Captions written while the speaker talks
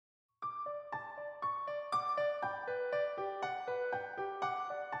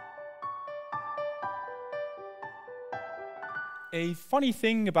A funny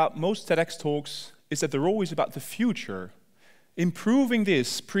thing about most TEDx talks is that they're always about the future. Improving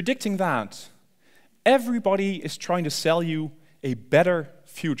this, predicting that. Everybody is trying to sell you a better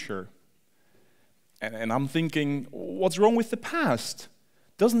future. And I'm thinking, what's wrong with the past?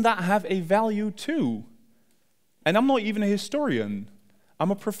 Doesn't that have a value too? And I'm not even a historian.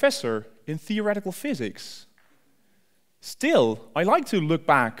 I'm a professor in theoretical physics. Still, I like to look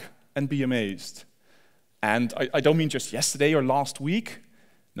back and be amazed. And I don't mean just yesterday or last week.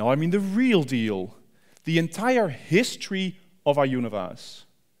 No, I mean the real deal. The entire history of our universe.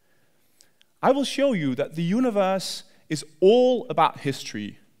 I will show you that the universe is all about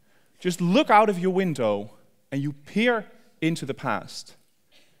history. Just look out of your window and you peer into the past.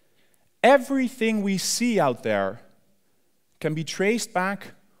 Everything we see out there can be traced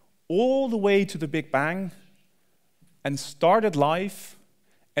back all the way to the Big Bang and started life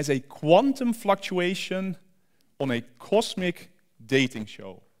as a quantum fluctuation on a cosmic dating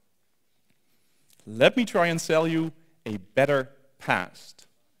show. Let me try and sell you a better past.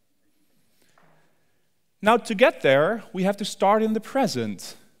 Now, to get there, we have to start in the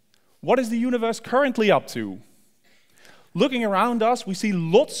present. What is the universe currently up to? Looking around us, we see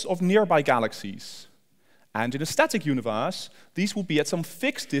lots of nearby galaxies. And in a static universe, these will be at some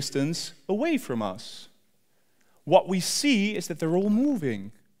fixed distance away from us. What we see is that they're all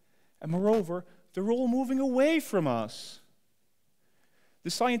moving. And moreover, they're all moving away from us.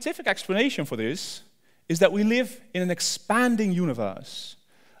 The scientific explanation for this is that we live in an expanding universe.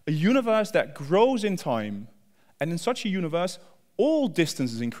 A universe that grows in time. And in such a universe, all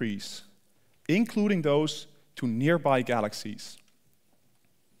distances increase, including those to nearby galaxies.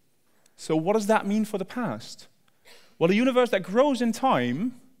 So what does that mean for the past? Well, a universe that grows in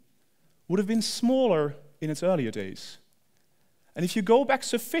time would have been smaller in its earlier days. And if you go back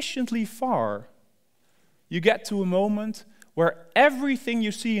sufficiently far, you get to a moment where everything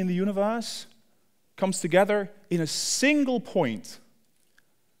you see in the universe comes together in a single point.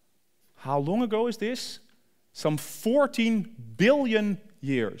 How long ago is this? Some 14 billion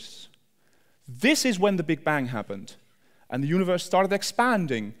years. This is when the Big Bang happened, and the universe started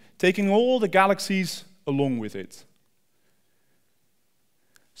expanding, taking all the galaxies along with it.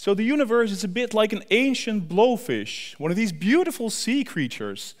 So the universe is a bit like an ancient blowfish, one of these beautiful sea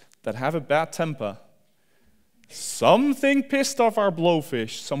creatures that have a bad temper. Something pissed off our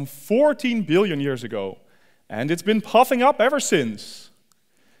blowfish some 14 billion years ago, and it's been puffing up ever since.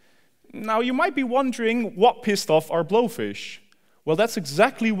 Now, you might be wondering what pissed off our blowfish. Well, that's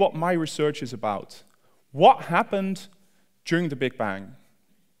exactly what my research is about. What happened during the Big Bang?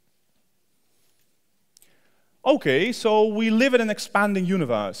 Okay, so we live in an expanding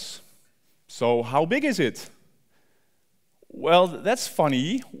universe. So how big is it? Well, that's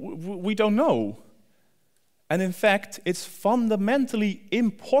funny. We don't know. And in fact, it's fundamentally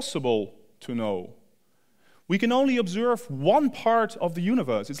impossible to know. We can only observe one part of the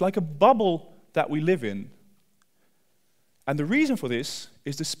universe. It's like a bubble that we live in. And the reason for this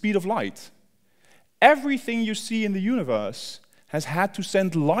is the speed of light. Everything you see in the universe has had to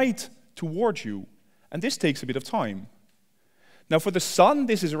send light towards you. And this takes a bit of time. Now, for the sun,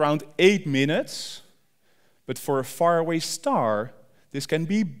 this is around 8 minutes. But for a faraway star, this can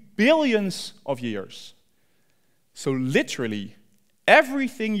be billions of years. So literally,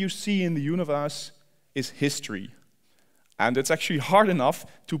 everything you see in the universe is history. And it's actually hard enough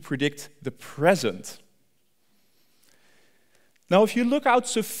to predict the present. Now, if you look out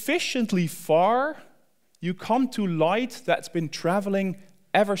sufficiently far, you come to light that's been traveling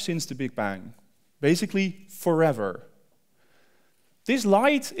ever since the Big Bang. Basically, forever. This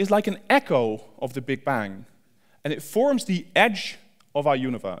light is like an echo of the Big Bang, and it forms the edge of our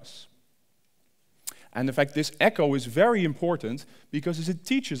universe. And in fact, this echo is very important because it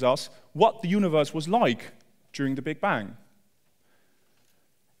teaches us what the universe was like during the Big Bang.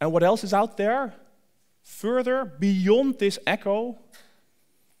 And what else is out there? Further, beyond this echo,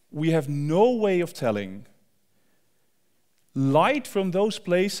 we have no way of telling. Light from those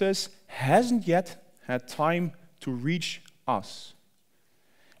places hasn't yet had time to reach us.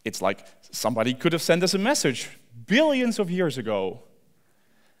 It's like somebody could have sent us a message billions of years ago,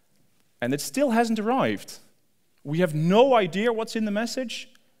 and it still hasn't arrived. We have no idea what's in the message,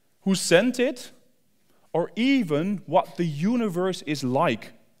 who sent it, or even what the universe is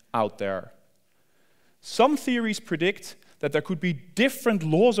like out there. Some theories predict that there could be different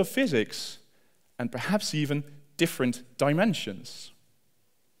laws of physics, and perhaps even different dimensions.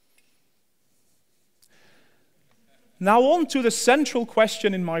 Now on to the central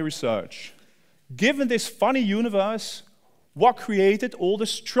question in my research. Given this funny universe, what created all the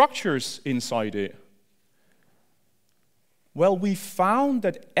structures inside it? Well, we found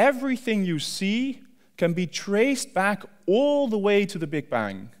that everything you see can be traced back all the way to the Big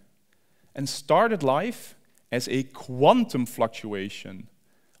Bang and started life as a quantum fluctuation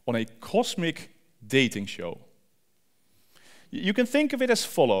on a cosmic dating show. You can think of it as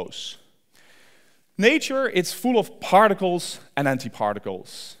follows. Nature, it's full of particles and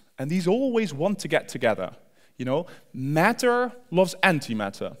antiparticles, and these always want to get together. You know, matter loves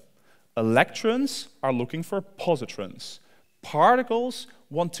antimatter. Electrons are looking for positrons. Particles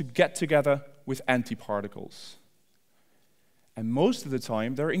want to get together with antiparticles. And most of the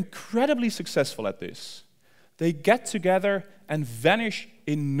time, they're incredibly successful at this. They get together and vanish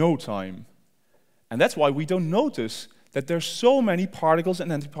in no time. And that's why we don't notice that there's so many particles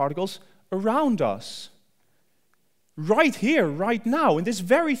and antiparticles around us. Right here, right now, in this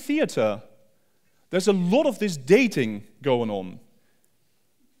very theater, there's a lot of this dating going on.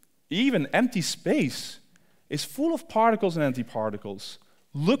 Even empty space is full of particles and antiparticles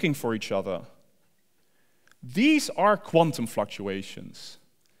looking for each other. These are quantum fluctuations,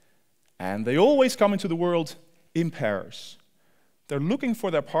 and they always come into the world in pairs. They're looking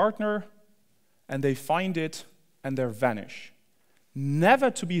for their partner, and they find it, and they vanish, never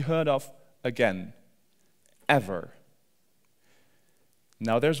to be heard of again, ever.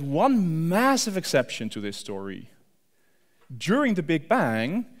 Now, there's one massive exception to this story. During the Big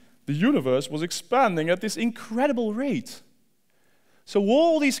Bang, the universe was expanding at this incredible rate. So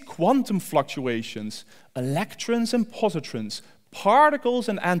all these quantum fluctuations, electrons and positrons, particles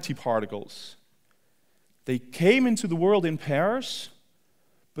and antiparticles, they came into the world in pairs,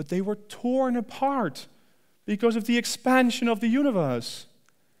 but they were torn apart because of the expansion of the universe.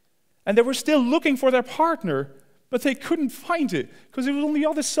 And they were still looking for their partner, but they couldn't find it because it was on the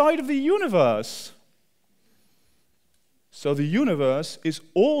other side of the universe. So the universe is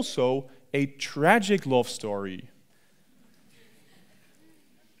also a tragic love story.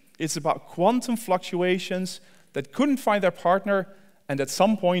 It's about quantum fluctuations that couldn't find their partner and at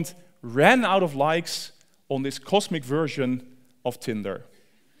some point ran out of likes on this cosmic version of Tinder.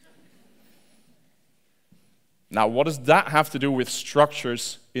 Now, what does that have to do with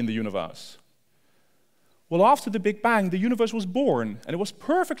structures in the universe? Well, after the Big Bang, the universe was born, and it was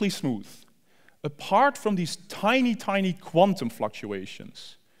perfectly smooth, apart from these tiny, tiny quantum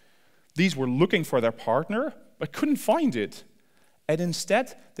fluctuations. These were looking for their partner, but couldn't find it. And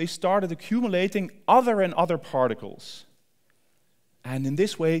instead, they started accumulating other and other particles. And in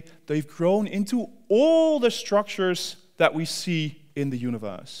this way, they've grown into all the structures that we see in the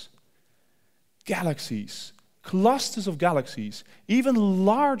universe. Galaxies, clusters of galaxies, even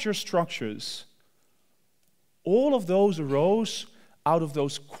larger structures. All of those arose out of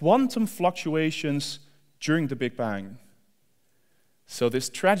those quantum fluctuations during the Big Bang. So this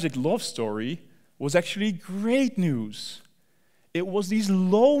tragic love story was actually great news. It was these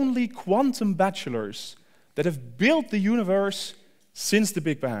lonely quantum bachelors that have built the universe since the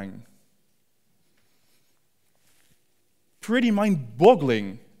Big Bang. Pretty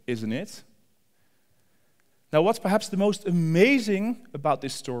mind-boggling, isn't it? Now, what's perhaps the most amazing about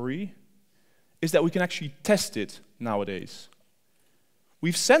this story is that we can actually test it nowadays.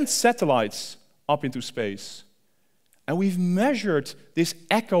 We've sent satellites up into space, and we've measured this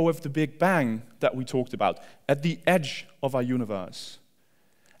echo of the Big Bang that we talked about at the edge of our universe.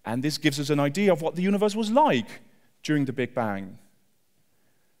 And this gives us an idea of what the universe was like during the Big Bang.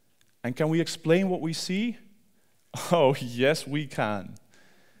 And can we explain what we see? Oh, yes, we can.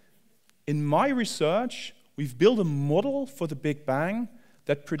 In my research, we've built a model for the Big Bang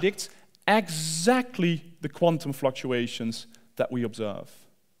that predicts exactly the quantum fluctuations that we observe.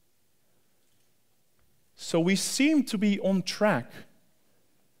 So we seem to be on track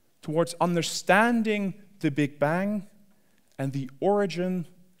towards understanding the Big Bang and the origin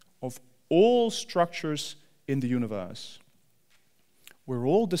of all structures in the universe. We're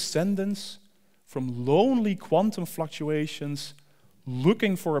all descendants from lonely quantum fluctuations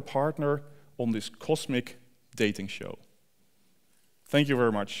looking for a partner on this cosmic dating show. Thank you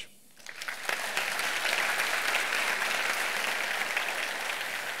very much.